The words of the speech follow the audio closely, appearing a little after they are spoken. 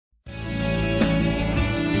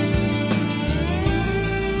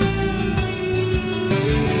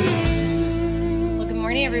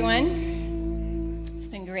everyone. It's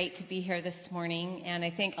been great to be here this morning, and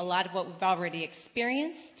I think a lot of what we've already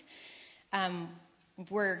experienced,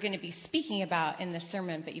 we're going to be speaking about in the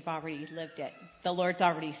sermon, but you've already lived it. The Lord's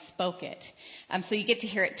already spoke it. So you get to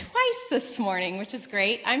hear it twice this morning, which is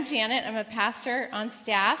great. I'm Janet. I'm a pastor on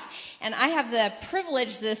staff, and I have the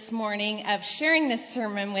privilege this morning of sharing this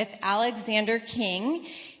sermon with Alexander King.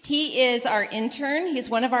 He is our intern. He's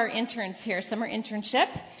one of our interns here, summer internship.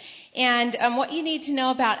 And what you need to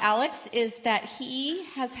know about Alex is that he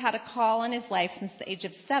has had a call on his life since the age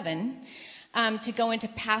of 7 to go into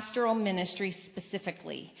pastoral ministry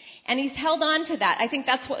specifically. And he's held on to that. I think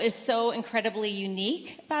that's what is so incredibly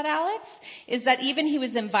unique about Alex, is that even he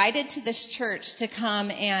was invited to this church to come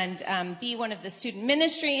and be one of the student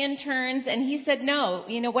ministry interns, and he said, no,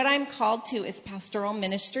 you know, what I'm called to is pastoral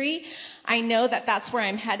ministry. I know that that's where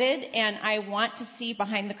I'm headed, and I want to see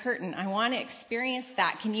behind the curtain. I want to experience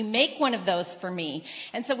that. Can you make one of those for me?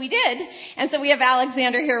 And so we did. And so we have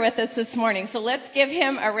Alexander here with us this morning. So let's give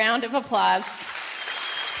him a round of applause.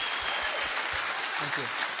 Thank you.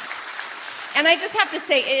 And I just have to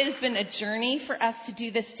say, it has been a journey for us to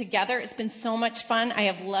do this together. It's been so much fun.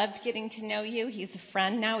 I have loved getting to know you. He's a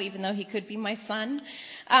friend now, even though he could be my son.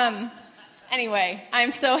 Anyway,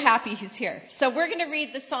 I'm so happy he's here. So we're going to read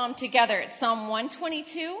the psalm together. It's Psalm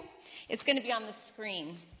 122. It's going to be on the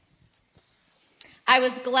screen. I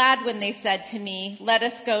was glad when they said to me, let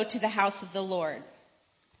us go to the house of the Lord.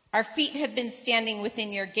 Our feet have been standing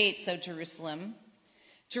within your gates, O Jerusalem.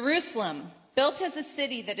 Jerusalem, built as a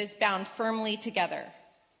city that is bound firmly together,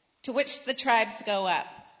 to which the tribes go up,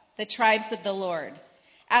 the tribes of the Lord.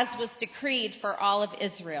 As was decreed for all of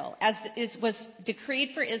Israel, was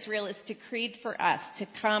decreed for Israel, is decreed for us to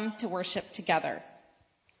come to worship together.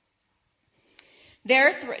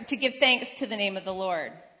 There, to give thanks to the name of the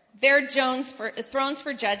Lord. Their thrones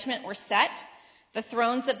for judgment were set, the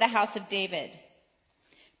thrones of the house of David.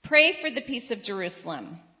 Pray for the peace of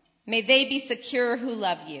Jerusalem. May they be secure who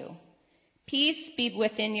love you. Peace be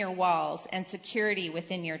within your walls and security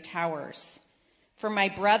within your towers. For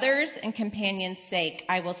my brothers and companions' sake,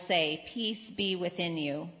 I will say, peace be within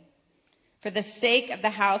you. For the sake of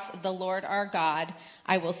the house of the Lord our God,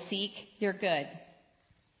 I will seek your good.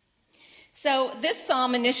 So this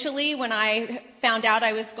psalm, initially, when I found out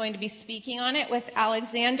I was going to be speaking on it with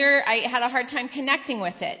Alexander, I had a hard time connecting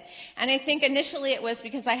with it. And I think initially it was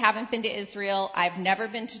because I haven't been to Israel. I've never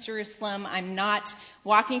been to Jerusalem. I'm not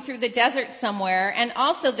walking through the desert somewhere. And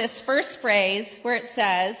also this first phrase where it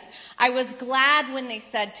says, I was glad when they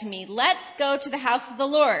said to me, let's go to the house of the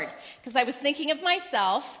Lord. Because I was thinking of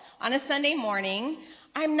myself on a Sunday morning.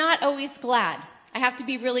 I'm not always glad. I have to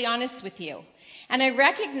be really honest with you. And I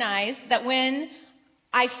recognize that when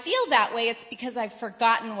I feel that way, it's because I've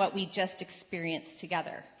forgotten what we just experienced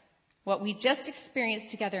together. What we just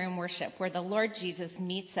experienced together in worship, where the Lord Jesus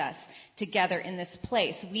meets us together in this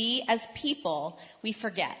place. We as people, we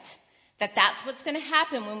forget that that's what's going to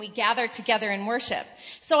happen when we gather together in worship.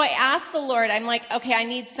 So I asked the Lord, I'm like, okay, I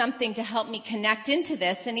need something to help me connect into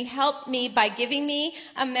this. And he helped me by giving me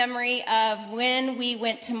a memory of when we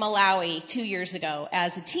went to Malawi 2 years ago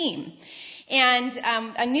as a team. And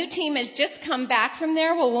a new team has just come back from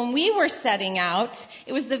there. Well, when we were setting out,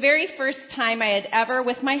 it was the very first time I had ever,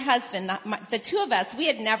 with my husband, the two of us, we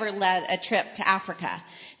had never led a trip to Africa.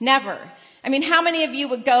 Never. I mean, how many of you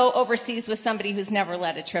would go overseas with somebody who's never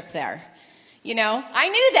led a trip there? You know, I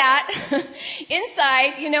knew that.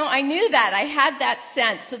 Inside, you know, I knew that. I had that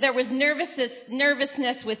sense. So there was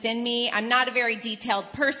nervousness within me. I'm not a very detailed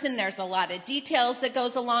person. There's a lot of details that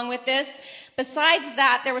goes along with this. Besides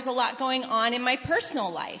that, there was a lot going on in my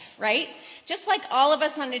personal life, right? Just like all of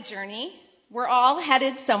us on a journey, we're all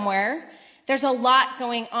headed somewhere. There's a lot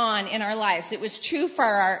going on in our lives. It was true for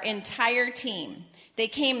our entire team. They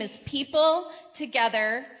came as people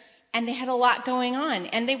together, and they had a lot going on.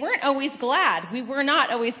 And they weren't always glad. We were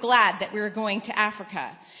not always glad that we were going to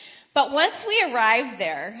Africa. But once we arrived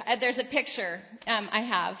there, there's a picture I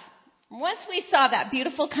have. Once we saw that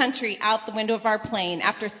beautiful country out the window of our plane,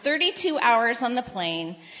 after 32 hours on the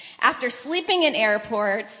plane, after sleeping in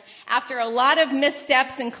airports, after a lot of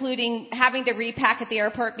missteps, including having to repack at the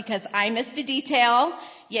airport because I missed a detail,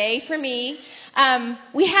 yay for me,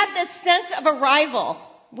 we had this sense of arrival.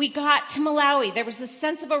 We got to Malawi. There was this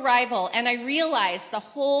sense of arrival, and I realized the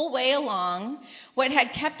whole way along what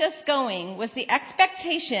had kept us going was the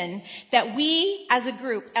expectation that we as a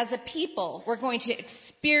group, as a people, were going to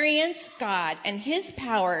experience God and His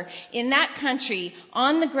power in that country,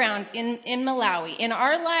 on the ground in Malawi, in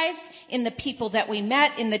our lives, in the people that we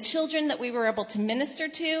met, in the children that we were able to minister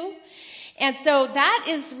to. And so that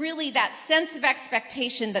is really that sense of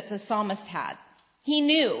expectation that the psalmist had. He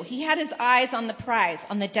knew. He had his eyes on the prize,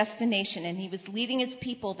 on the destination, and he was leading his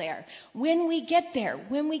people there. When we get there,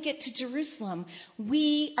 when we get to Jerusalem,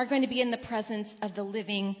 we are going to be in the presence of the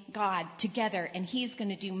living God together, and he's going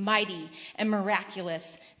to do mighty and miraculous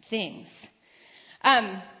things.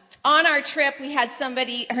 On our trip, we had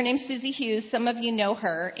somebody, her name's Susie Hughes, some of you know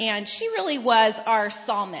her, and she really was our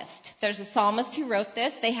psalmist. There's a psalmist who wrote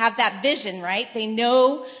this. They have that vision, right? They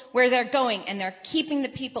know where they're going, and they're keeping the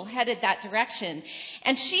people headed that direction.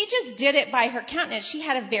 And she just did it by her countenance. She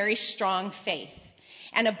had a very strong faith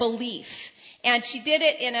and a belief. And she did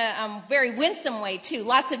it in a very winsome way, too.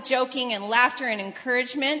 Lots of joking and laughter and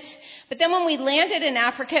encouragement. But then when we landed in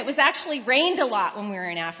Africa, it was actually rained a lot when we were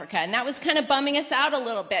in Africa. And that was kind of bumming us out a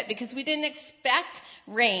little bit because we didn't expect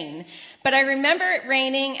rain. But I remember it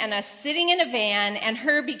raining and us sitting in a van and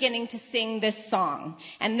her beginning to sing this song.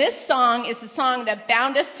 And this song is the song that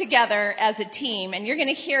bound us together as a team. And you're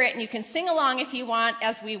going to hear it and you can sing along if you want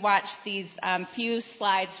as we watch these few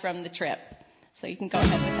slides from the trip. So you can go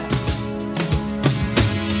ahead with that.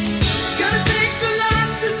 Gonna take a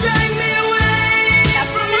lot to drag me away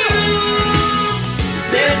from you.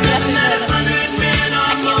 There's nothing that 100 men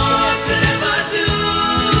or more could ever do.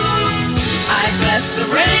 I bless the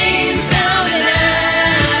rains down in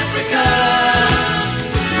Africa.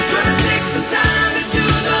 Gonna take some time to do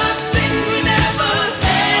the things we never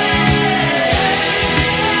had.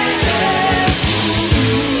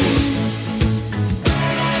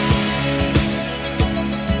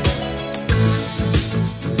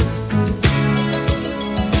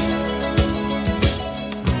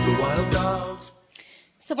 The wild dogs.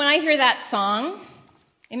 So when I hear that song,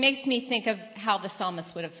 it makes me think of how the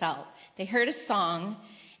psalmist would have felt. They heard a song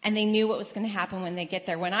and they knew what was going to happen when they get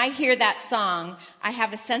there. When I hear that song, I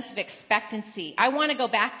have a sense of expectancy. I want to go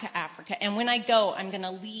back to Africa, and when I go, I'm going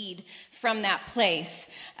to lead from that place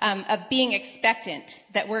of being expectant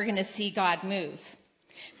that we're going to see God move.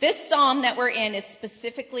 This psalm that we're in is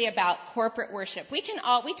specifically about corporate worship. We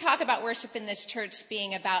talk about worship in this church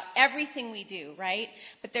being about everything we do, right?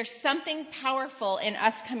 But there's something powerful in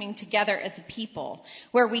us coming together as a people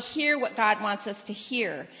where we hear what God wants us to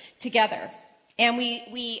hear together. And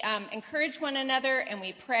we encourage one another, and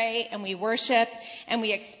we pray, and we worship, and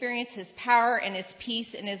we experience His power and His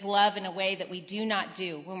peace and His love in a way that we do not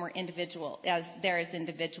do when we're individuals.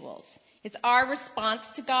 It's our response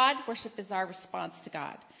to God. Worship is our response to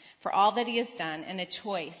God for all that He has done, and a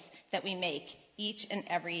choice that we make each and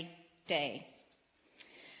every day.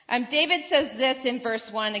 David says this in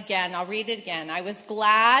verse 1 again. I'll read it again. I was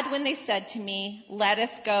glad when they said to me, let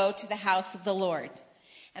us go to the house of the Lord.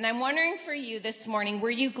 And I'm wondering for you this morning,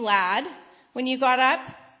 were you glad when you got up?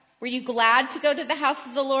 Were you glad to go to the house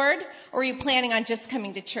of the Lord? Or were you planning on just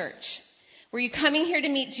coming to church? Were you coming here to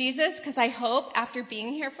meet Jesus? Because I hope after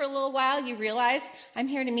being here for a little while, you realize, I'm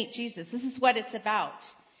here to meet Jesus. This is what it's about.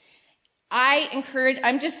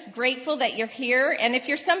 I'm just grateful that you're here. And if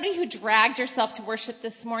you're somebody who dragged yourself to worship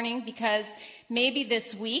this morning because maybe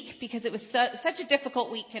this week, because it was such a difficult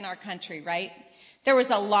week in our country, right? There was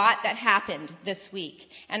a lot that happened this week.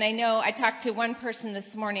 And I know I talked to one person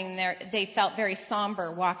this morning, and they felt very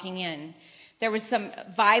somber walking in. There was some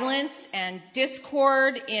violence and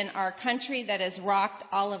discord in our country that has rocked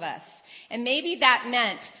all of us. And maybe that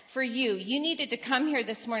meant for you needed to come here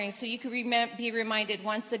this morning so you could be reminded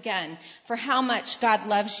once again for how much God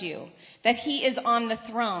loves you, that He is on the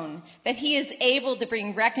throne, that He is able to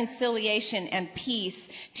bring reconciliation and peace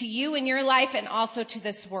to you in your life and also to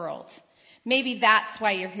this world. Maybe that's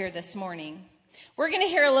why you're here this morning. We're going to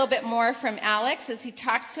hear a little bit more from Alex as he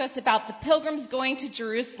talks to us about the pilgrims going to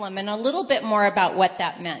Jerusalem and a little bit more about what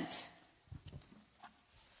that meant.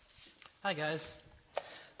 Hi, guys.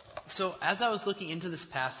 So as I was looking into this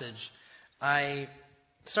passage, I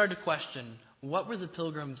started to question, what were the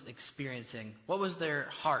pilgrims experiencing? What was their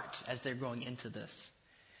heart as they're going into this?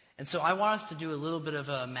 And so I want us to do a little bit of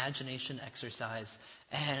an imagination exercise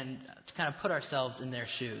and to kind of put ourselves in their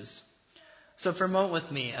shoes. So for a moment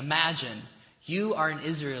with me, imagine you are an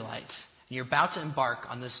Israelite and you're about to embark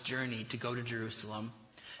on this journey to go to Jerusalem.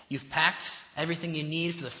 You've packed everything you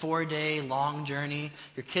need for the 4-day long journey.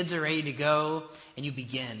 Your kids are ready to go, and you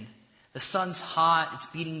begin. The sun's hot. It's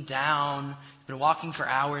beating down. You've been walking for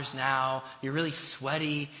hours now. You're really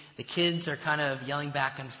sweaty. The kids are kind of yelling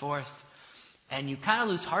back and forth. And you kind of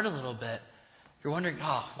lose heart a little bit. You're wondering,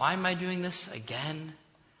 why am I doing this again?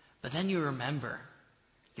 But then you remember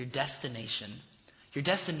your destination. Your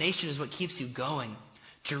destination is what keeps you going.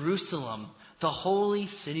 Jerusalem, the holy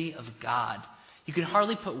city of God. You can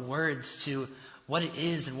hardly put words to what it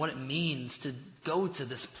is and what it means to go to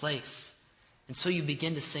this place. And so you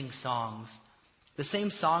begin to sing songs. The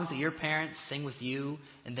same songs that your parents sang with you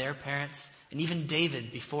and their parents, and even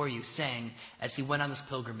David before you sang as he went on this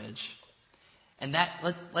pilgrimage. And that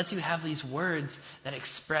lets you have these words that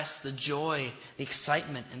express the joy, the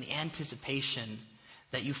excitement, and the anticipation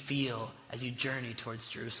that you feel as you journey towards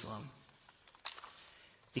Jerusalem.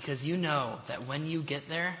 Because you know that when you get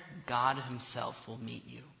there, God himself will meet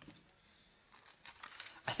you.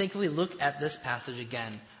 I think if we look at this passage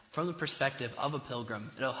again from the perspective of a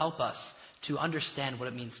pilgrim, it'll help us to understand what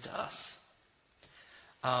it means to us.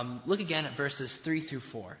 Look again at verses 3 through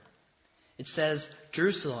 4. It says,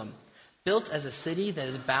 Jerusalem, built as a city that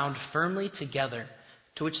is bound firmly together,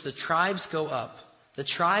 to which the tribes go up, the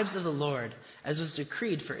tribes of the Lord, as was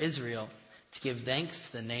decreed for Israel, to give thanks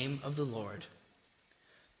to the name of the Lord.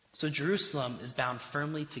 So Jerusalem is bound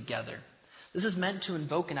firmly together. This is meant to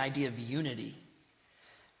invoke an idea of unity,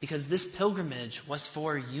 because this pilgrimage was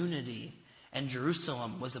for unity, and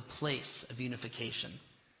Jerusalem was a place of unification.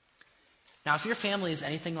 Now, if your family is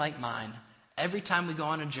anything like mine, every time we go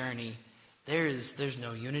on a journey, there's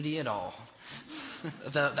no unity at all.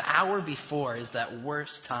 The hour before is that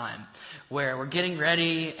worst time where we're getting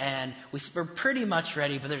ready and we're pretty much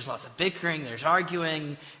ready, but there's lots of bickering, there's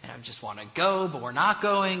arguing, and I just want to go, but we're not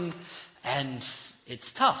going, and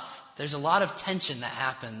it's tough. There's a lot of tension that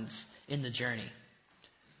happens in the journey.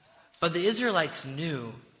 But the Israelites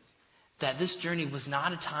knew that this journey was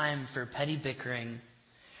not a time for petty bickering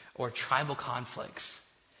or tribal conflicts.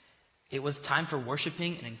 It was time for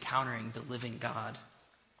worshiping and encountering the living God.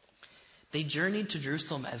 They journeyed to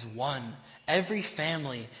Jerusalem as one. Every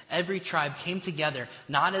family, every tribe came together,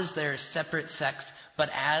 not as their separate sects, but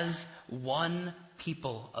as one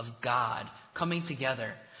people of God, coming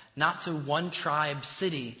together, not to one tribe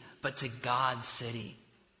city, but to God's city.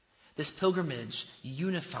 This pilgrimage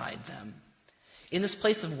unified them. In this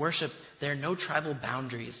place of worship, there are no tribal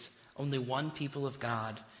boundaries, only one people of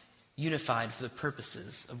God, unified for the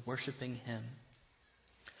purposes of worshiping him.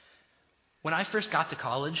 When I first got to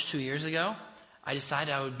college 2 years ago, I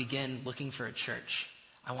decided I would begin looking for a church.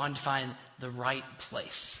 I wanted to find the right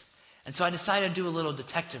place. And so I decided to do a little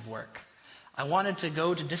detective work. I wanted to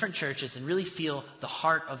go to different churches and really feel the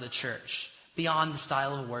heart of the church, beyond the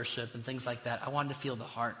style of worship and things like that. I wanted to feel the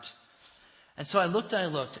heart. And so I looked,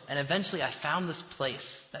 and eventually I found this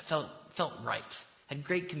place that felt right. Had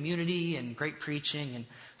great community and great preaching, and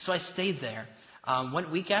so I stayed there.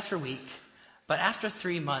 Went week after week, but after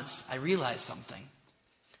 3 months, I realized something.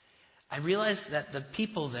 I realized that the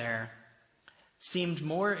people there seemed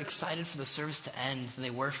more excited for the service to end than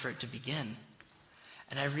they were for it to begin.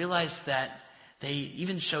 And I realized that they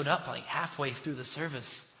even showed up like halfway through the service.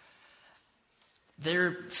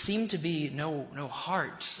 There seemed to be no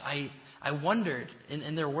heart. I wondered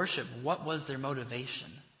in their worship, what was their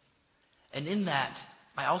motivation? And in that,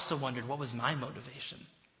 I also wondered, what was my motivation?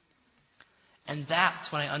 And that's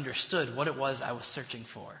when I understood what it was I was searching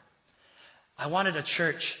for. I wanted a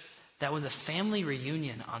church that was a family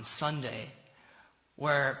reunion on Sunday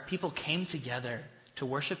where people came together to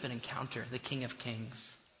worship and encounter the King of Kings.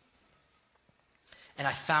 And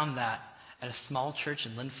I found that at a small church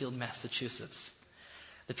in Linfield, Massachusetts.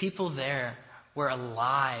 The people there were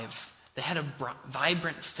alive. They had a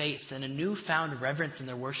vibrant faith and a newfound reverence in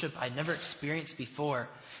their worship I'd never experienced before.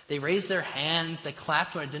 They raised their hands, they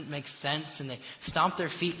clapped when it didn't make sense, and they stomped their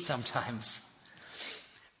feet sometimes.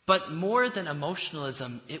 But more than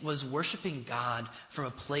emotionalism, it was worshiping God from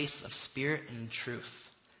a place of spirit and truth.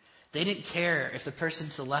 They didn't care if the person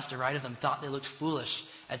to the left or right of them thought they looked foolish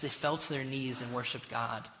as they fell to their knees and worshiped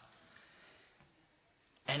God.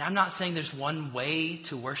 And I'm not saying there's one way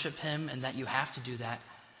to worship him and that you have to do that.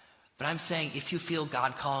 But I'm saying if you feel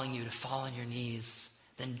God calling you to fall on your knees,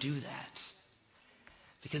 then do that.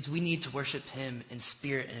 Because we need to worship him in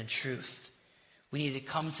spirit and in truth. We need to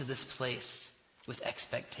come to this place with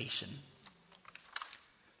expectation.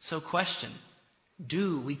 So question,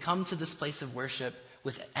 do we come to this place of worship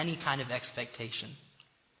with any kind of expectation?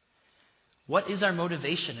 What is our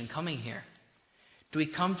motivation in coming here? Do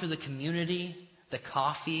we come for the community, the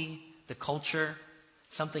coffee, the culture,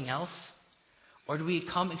 something else? Or do we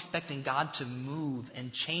come expecting God to move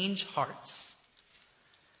and change hearts?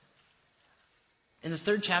 In the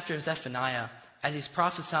 3rd chapter of Zephaniah, as he's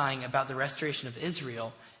prophesying about the restoration of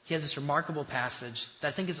Israel, he has this remarkable passage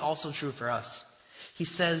that I think is also true for us. He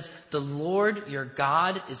says, "The Lord your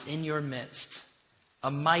God is in your midst,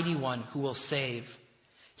 a mighty one who will save.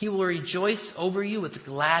 He will rejoice over you with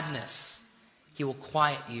gladness. He will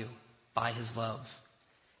quiet you by his love.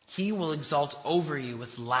 He will exalt over you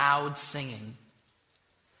with loud singing."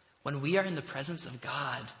 When we are in the presence of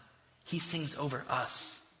God, he sings over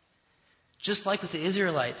us. Just like with the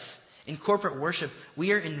Israelites, In corporate worship,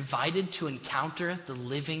 we are invited to encounter the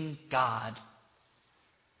living God.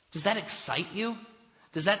 Does that excite you?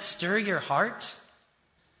 Does that stir your heart?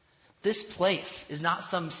 This place is not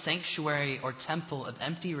some sanctuary or temple of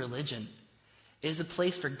empty religion. It is a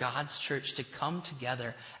place for God's church to come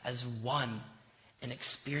together as one and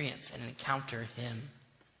experience and encounter Him.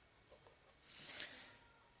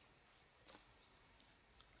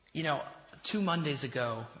 You know, 2 Mondays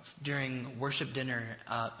ago, during worship dinner,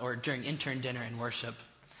 or during intern dinner in worship,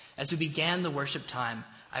 as we began the worship time,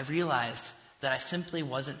 I realized that I simply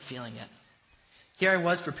wasn't feeling it. Here I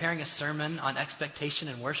was preparing a sermon on expectation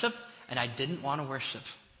in worship, and I didn't want to worship.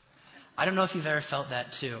 I don't know if you've ever felt that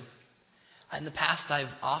too. In the past,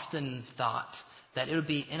 I've often thought that it would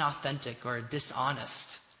be inauthentic or dishonest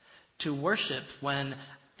to worship when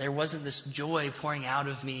there wasn't this joy pouring out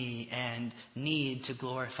of me and need to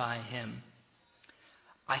glorify Him.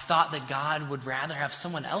 I thought that God would rather have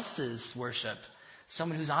someone else's worship,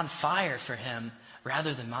 someone who's on fire for Him,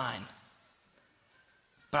 rather than mine.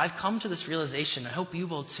 But I've come to this realization, I hope you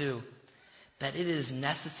will too, that it is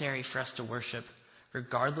necessary for us to worship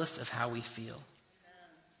regardless of how we feel.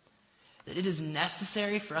 That it is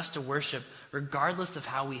necessary for us to worship regardless of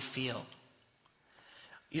how we feel.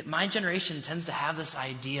 My generation tends to have this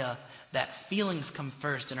idea that feelings come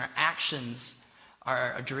first and our actions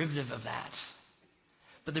are a derivative of that.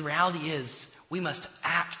 But the reality is we must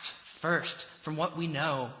act first from what we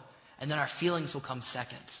know, and then our feelings will come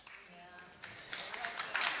second.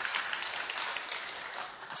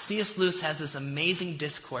 C.S. Lewis has this amazing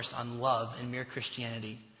discourse on love in Mere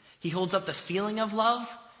Christianity. He holds up the feeling of love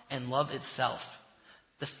and love itself.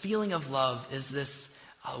 The feeling of love is this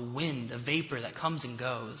wind, a vapor that comes and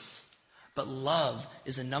goes. But love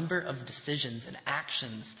is a number of decisions and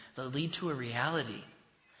actions that lead to a reality.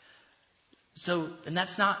 And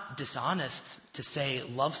that's not dishonest to say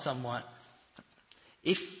love someone.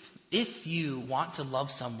 If you want to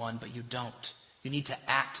love someone but you don't, you need to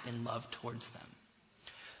act in love towards them.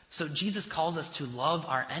 So Jesus calls us to love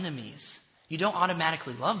our enemies. You don't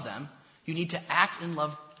automatically love them. You need to act in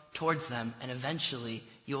love towards them, and eventually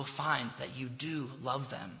you'll find that you do love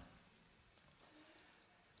them.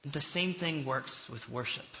 The same thing works with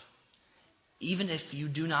worship. Even if you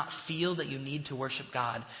do not feel that you need to worship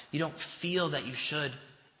God, you don't feel that you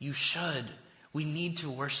should. We need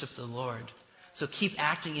to worship the Lord. So keep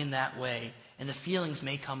acting in that way, and the feelings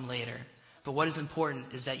may come later. But what is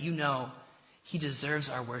important is that you know He deserves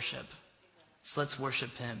our worship. So let's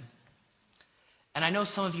worship Him. And I know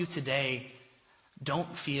some of you today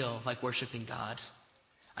don't feel like worshiping God.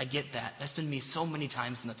 I get that. That's been me so many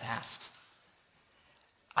times in the past.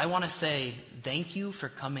 I want to say thank you for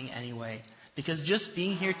coming anyway, because just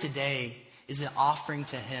being here today is an offering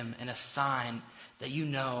to Him and a sign that you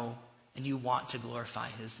know and you want to glorify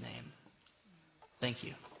His name. Thank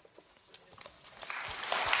you.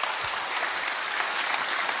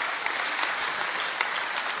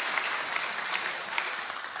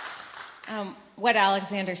 What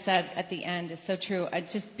Alexander said at the end is so true.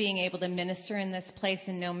 Just being able to minister in this place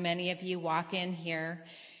and know many of you walk in here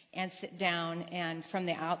and sit down, and from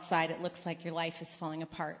the outside it looks like your life is falling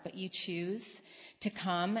apart. But you choose to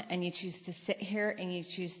come, and you choose to sit here, and you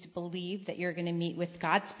choose to believe that you're going to meet with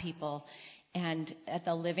God's people, and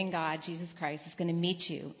the living God, Jesus Christ, is going to meet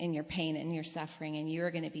you in your pain and your suffering, and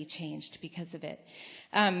you're going to be changed because of it.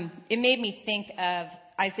 It made me think of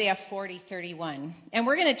Isaiah 40:31. And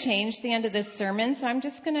we're going to change the end of this sermon, so I'm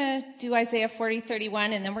just going to do Isaiah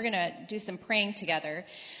 40:31, and then we're going to do some praying together.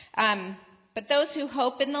 But those who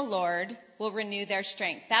hope in the Lord will renew their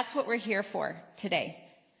strength. That's what we're here for today.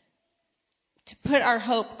 To put our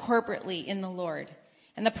hope corporately in the Lord.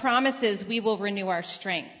 And the promise is we will renew our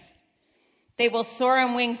strength. They will soar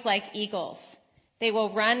on wings like eagles. They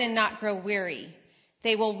will run and not grow weary.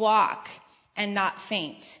 They will walk and not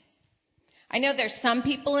faint. I know there's some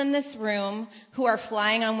people in this room who are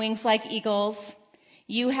flying on wings like eagles.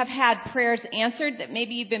 You have had prayers answered that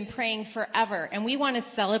maybe you've been praying forever, and we want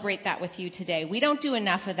to celebrate that with you today. We don't do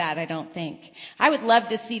enough of that, I don't think. I would love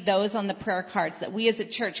to see those on the prayer cards that we as a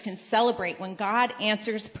church can celebrate when God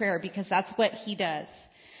answers prayer, because that's what He does.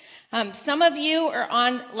 Some of you are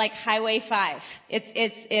on like Highway 5.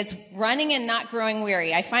 It's running and not growing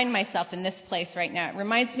weary. I find myself in this place right now. It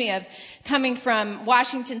reminds me of coming from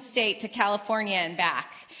Washington State to California and back.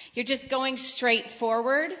 You're just going straight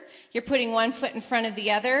forward. You're putting one foot in front of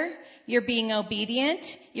the other. You're being obedient.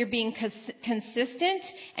 You're being consistent,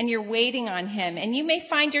 and you're waiting on Him. And you may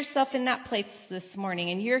find yourself in that place this morning,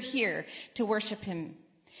 and you're here to worship Him.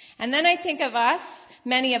 And then I think of us,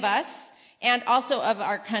 many of us, and also of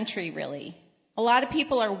our country, really. A lot of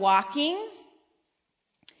people are walking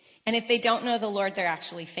And if they don't know the Lord, they're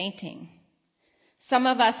actually fainting. Some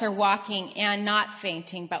of us are walking and not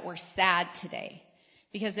fainting, but we're sad today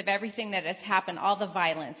because of everything that has happened, all the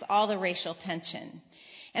violence, all the racial tension.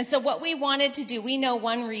 And so what we wanted to do, we know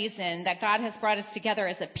one reason that God has brought us together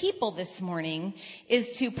as a people this morning is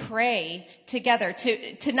to pray together,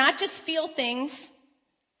 to not just feel things,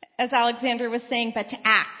 as Alexander was saying, but to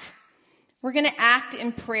act. We're going to act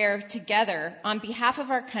in prayer together on behalf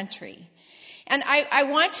of our country. And I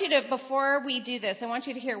want you to, before we do this, I want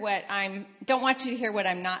you to hear don't want you to hear what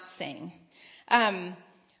I'm not saying.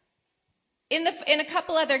 In a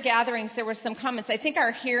couple other gatherings, there were some comments. I think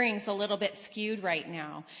our hearing's a little bit skewed right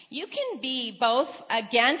now. You can be both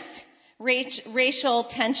against racial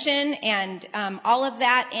tension and all of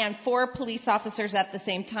that and for police officers at the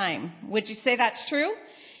same time. Would you say that's true?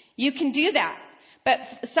 You can do that. But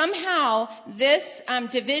somehow this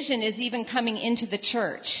division is even coming into the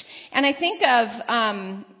church. And I think of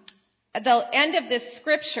the end of this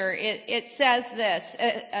scripture, it says this,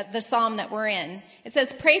 the psalm that we're in. It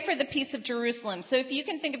says, pray for the peace of Jerusalem. So if you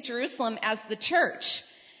can think of Jerusalem as the church,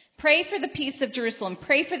 pray for the peace of Jerusalem.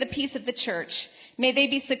 Pray for the peace of the church. May they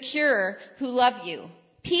be secure who love you.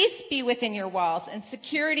 Peace be within your walls and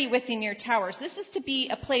security within your towers. This is to be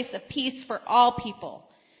a place of peace for all people.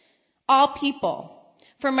 All people.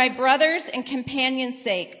 For my brothers and companions'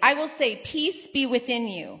 sake, I will say, peace be within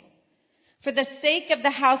you. For the sake of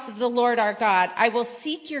the house of the Lord our God, I will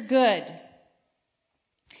seek your good.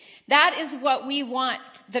 That is what we want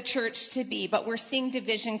the church to be, but we're seeing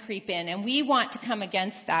division creep in, and we want to come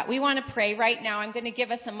against that. We want to pray right now. I'm going to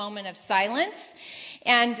give us a moment of silence,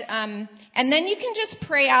 and then you can just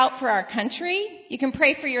pray out for our country. You can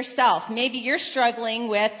pray for yourself. Maybe you're struggling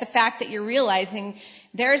with the fact that you're realizing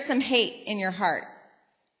there's some hate in your heart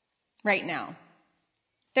right now.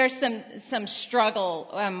 There's some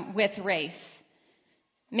struggle with race.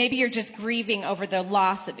 Maybe you're just grieving over the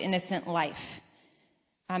loss of innocent life.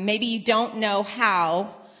 Maybe you don't know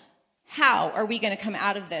how are we going to come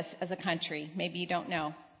out of this as a country. Maybe you don't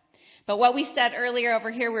know. But what we said earlier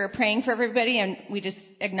over here, we were praying for everybody, and we just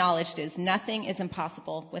acknowledged is nothing is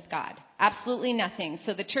impossible with God. Absolutely nothing.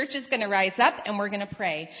 So the church is going to rise up, and we're going to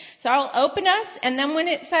pray. So I'll open us, and then when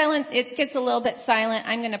it gets a little bit silent,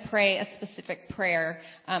 I'm going to pray a specific prayer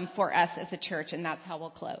for us as a church, and that's how we'll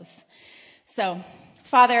close. So,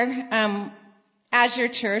 Father, as your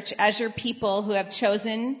church, as your people who have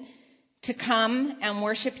chosen to come and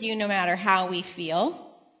worship you no matter how we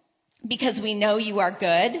feel, because we know you are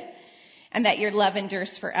good, and that your love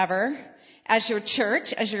endures forever. As your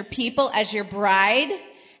church, as your people, as your bride,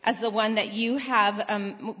 as the one that you have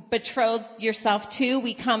betrothed yourself to,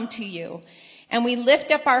 we come to you. And we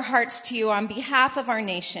lift up our hearts to you on behalf of our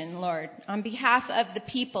nation, Lord, on behalf of the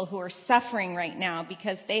people who are suffering right now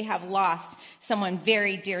because they have lost someone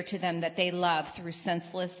very dear to them that they love through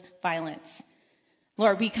senseless violence.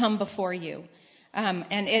 Lord, we come before you.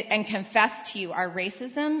 And confess to you our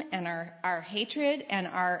racism and our hatred and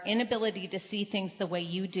our inability to see things the way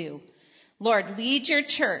you do. Lord, lead your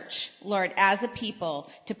church, Lord, as a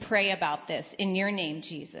people to pray about this in your name,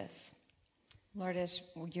 Jesus. Lord, as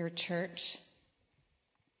your church,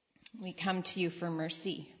 we come to you for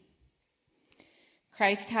mercy.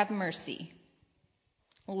 Christ, have mercy.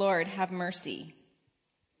 Lord, have mercy.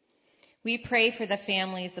 We pray for the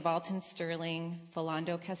families of Alton Sterling,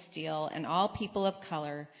 Philando Castile, and all people of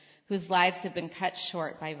color whose lives have been cut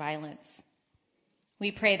short by violence.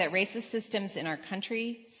 We pray that racist systems in our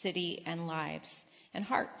country, city, and lives and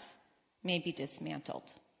hearts may be dismantled.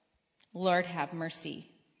 Lord, have mercy.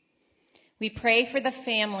 We pray for the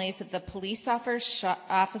families of the police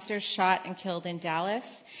officers shot and killed in Dallas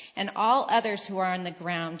and all others who are on the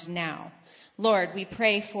ground now. Lord, we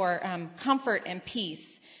pray for comfort and peace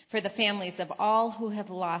for the families of all who have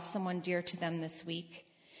lost someone dear to them this week.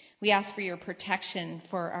 We ask for your protection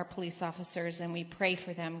for our police officers, and we pray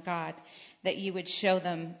for them, God, that you would show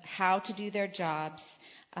them how to do their jobs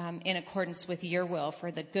in accordance with your will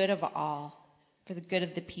for the good of all, for the good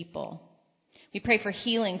of the people. We pray for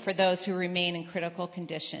healing for those who remain in critical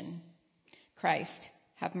condition. Christ,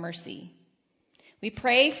 have mercy. We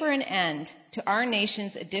pray for an end to our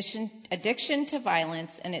nation's addiction to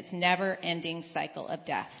violence and its never-ending cycle of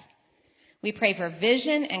death. We pray for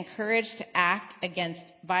vision and courage to act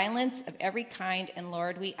against violence of every kind, and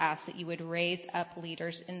Lord, we ask that you would raise up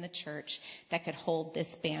leaders in the church that could hold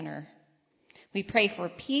this banner. We pray for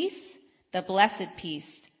peace, the blessed peace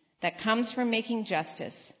that comes from making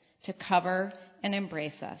justice to cover and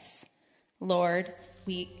embrace us. Lord,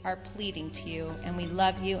 we are pleading to you, and we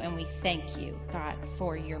love you, and we thank you, God,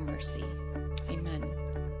 for your mercy. Amen.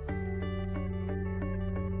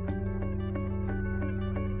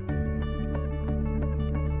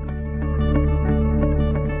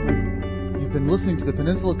 listening to the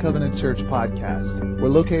Peninsula Covenant Church podcast. We're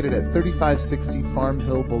located at 3560 Farm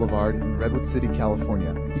Hill Boulevard in Redwood City,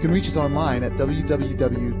 California. You can reach us online at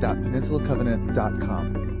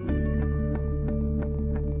www.peninsulacovenant.com.